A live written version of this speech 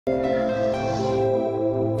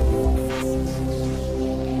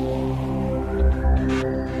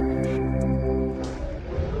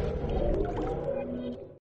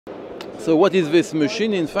So what is this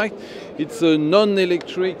machine? In fact, it's a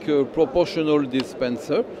non-electric proportional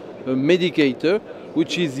dispenser, a medicator,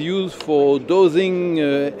 which is used for dosing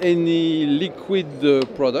any liquid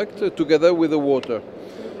product together with the water.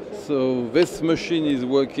 So this machine is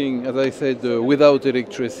working, as I said, without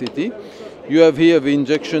electricity. You have here the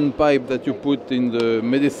injection pipe that you put in the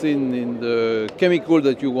medicine, in the chemical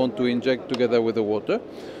that you want to inject together with the water.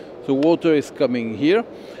 So water is coming here.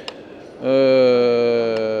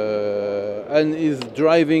 And is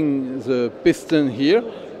driving the piston here,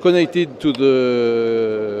 connected to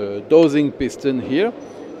the dosing piston here.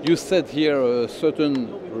 You set here a certain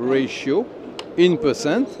ratio in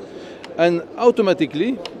percent, and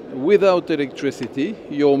automatically, without electricity,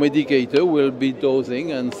 your medicator will be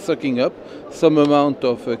dosing and sucking up some amount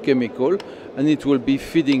of chemical, and it will be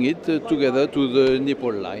feeding it together to the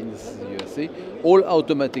nipple lines, you see, all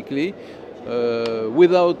automatically,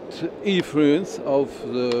 without influence of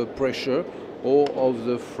the pressure or of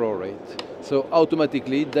the flow rate. So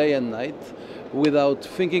automatically, day and night, without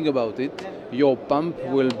thinking about it, your pump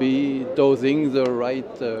will be dosing the right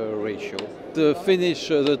ratio. To finish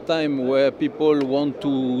the time where people want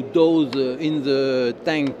to dose in the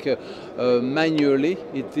tank manually,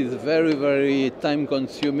 it is very, very time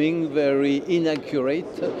consuming, very inaccurate.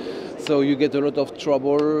 So you get a lot of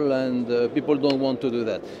trouble, and people don't want to do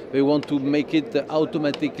that. They want to make it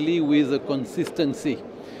automatically with a consistency.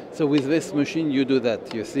 So with this machine you do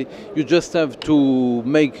that, you see. You just have to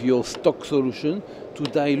make your stock solution to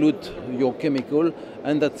dilute your chemical,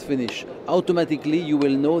 and that's finished. Automatically you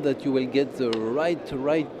will know that you will get the right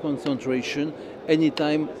concentration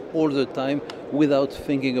anytime, all the time, without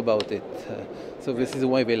thinking about it. So this is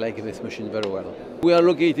why they like this machine very well. We are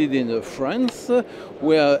located in France.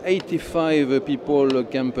 We are 85 people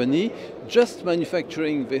company, just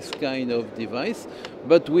manufacturing this kind of device.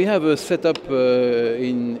 But we have a setup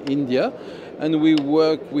in India, and we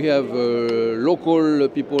have local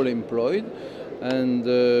people employed. And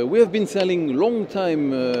we have been selling long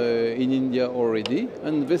time in India already,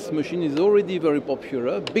 and this machine is already very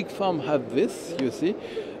popular. Big farm have this, you see,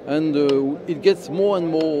 and it gets more and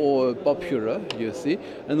more popular, you see.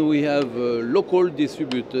 And we have local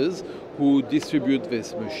distributors who distribute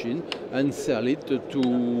this machine and sell it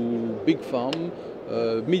to big farm,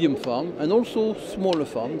 medium farm, and also smaller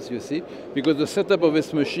farms, you see, because the setup of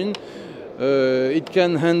this machine, it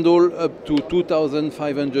can handle up to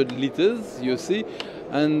 2,500 liters, you see,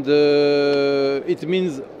 and it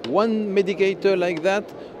means one medicator like that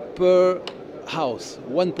per house,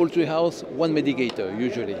 one poultry house, one medicator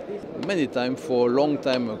usually. Many times, for a long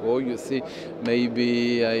time ago, you see,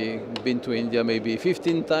 maybe I've been to India maybe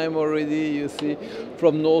 15 times already, you see,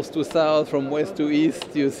 from north to south, from west to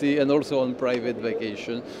east, you see, and also on private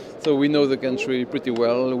vacation. So we know the country pretty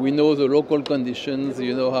well, we know the local conditions,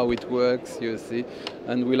 you know how it works, you see,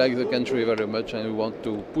 and we like the country very much, and we want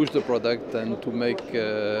to push the product and to make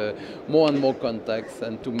more and more contacts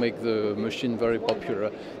and to make the machine very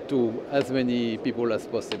popular to as many people as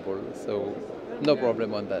possible. So no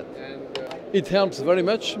problem on that. It helps very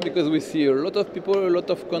much because we see a lot of people, a lot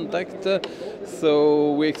of contact.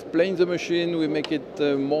 So we explain the machine, we make it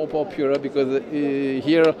more popular because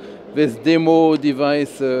here this demo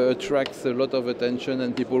device attracts a lot of attention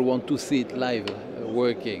and people want to see it live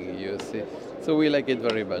working, you see. So we like it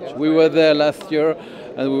very much. We were there last year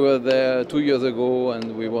and we were there 2 years ago,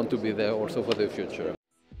 and we want to be there also for the future.